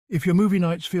If your movie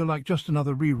nights feel like just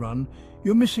another rerun,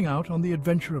 you're missing out on the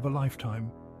adventure of a lifetime.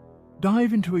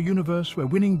 Dive into a universe where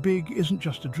winning big isn't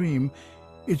just a dream,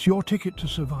 it's your ticket to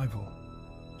survival.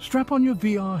 Strap on your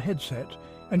VR headset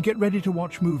and get ready to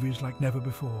watch movies like never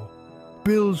before.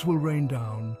 Bills will rain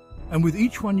down, and with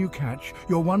each one you catch,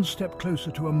 you're one step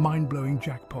closer to a mind-blowing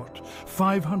jackpot.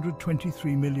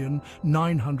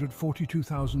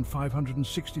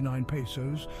 523,942,569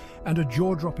 pesos and a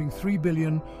jaw-dropping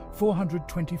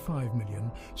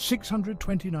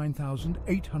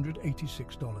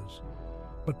 3,425,629,886 dollars.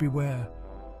 But beware,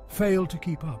 fail to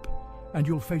keep up, and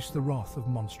you'll face the wrath of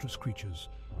monstrous creatures.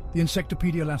 The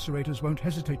Insectopedia lacerators won't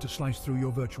hesitate to slice through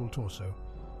your virtual torso.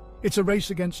 It's a race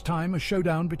against time, a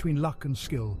showdown between luck and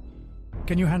skill.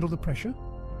 Can you handle the pressure?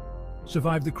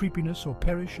 Survive the creepiness or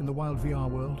perish in the wild VR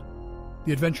world?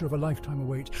 The adventure of a lifetime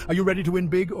awaits. Are you ready to win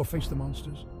big or face the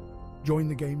monsters? Join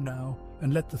the game now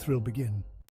and let the thrill begin.